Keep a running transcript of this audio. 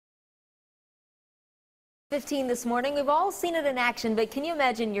15 this morning. We've all seen it in action, but can you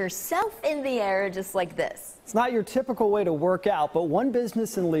imagine yourself in the air just like this? It's not your typical way to work out, but one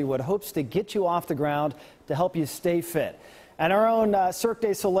business in Leawood hopes to get you off the ground to help you stay fit. And our own Cirque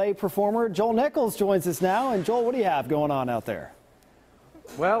du Soleil performer, Joel Nichols, joins us now. And Joel, what do you have going on out there?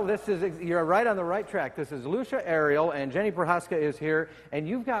 Well, you're right on the right track. This is Lucia Aerial, and Jenny Prohaska is here. And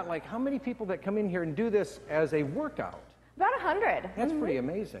you've got, like, how many people that come in here and do this as a workout? About 100. That's pretty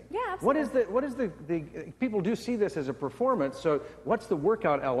amazing. Yeah, absolutely. What is the people do see this as a performance, so what's the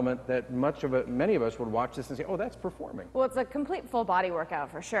workout element that many of us would watch this and say, oh, that's performing? Well, it's a complete full body workout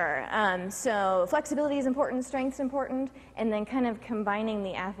for sure. So flexibility is important, strength's important, and then kind of combining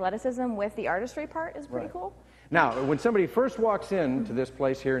the athleticism with the artistry part is pretty cool. Now, when somebody first walks into this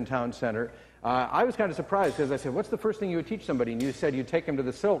place here in Town Center, I was kind of surprised because I said, what's the first thing you would teach somebody? And you said you take them to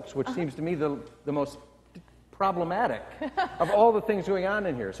the silks, which seems to me the most problematic of all the things going on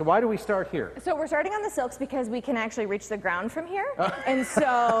in here. So why do we start here? So we're starting on the silks because we can actually reach the ground from here, and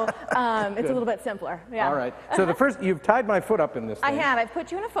so it's a little bit simpler. Yeah. All right. So the first, you've tied my foot up in this thing. I have. I've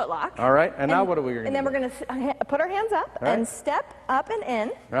put you in a foot lock. All right. And now what are we going to do? And then we're going to put our hands up and step up and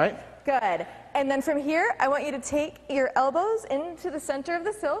in. Right. Good. And then from here, I want you to take your elbows into the center of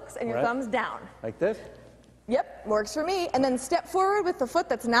the silks and your thumbs down. Like this? Yep. Works for me. And then step forward with the foot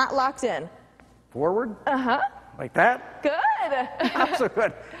that's not locked in. Forward? Uh-huh. Like that? Good. So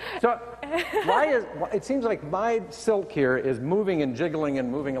good. So it seems like my silk here is moving and jiggling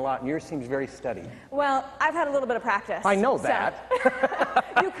and moving a lot, and yours seems very steady. Well, I've had a little bit of practice. I know that.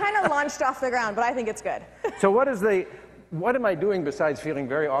 So you kind of launched off the ground, but I think it's good. So what am I doing besides feeling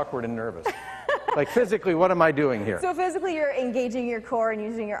very awkward and nervous? Like physically, what am I doing here? So physically, you're engaging your core and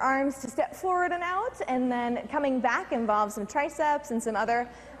using your arms to step forward and out, and then coming back involves some triceps and some other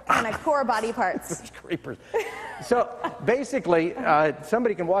kind of core body parts. Creepers. So basically,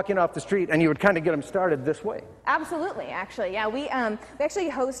 somebody can walk in off the street and you would kind of get them started this way. Absolutely, actually. Yeah, we actually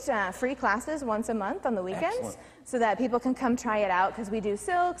host free classes once a month on the weekends so that people can come try it out, because we do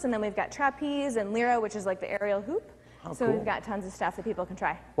silks, and then we've got trapeze and lyra, which is like the aerial hoop. So we've got tons of stuff that people can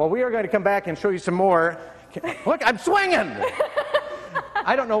try. Well, we are going to come back and show you some more. Look, I'm swinging!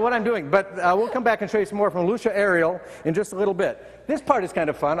 I don't know what I'm doing, but we'll come back and show you some more from Lucia Aerial in just a little bit. This part is kind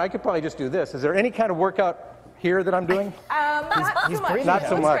of fun. I could probably just do this. Is there any kind of workout here that I'm doing? Not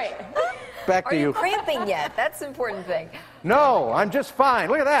so much. Great. Back to you. Are you cramping yet? That's the important thing. No, I'm just fine.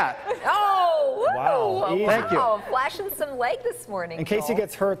 Look at that. Oh, wow. Thank you. Flashing some leg this morning. In case he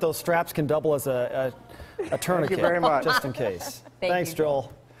gets hurt, those straps can double as a tourniquet. Thank you very much. Just in case. Thanks,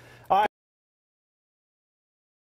 Joel.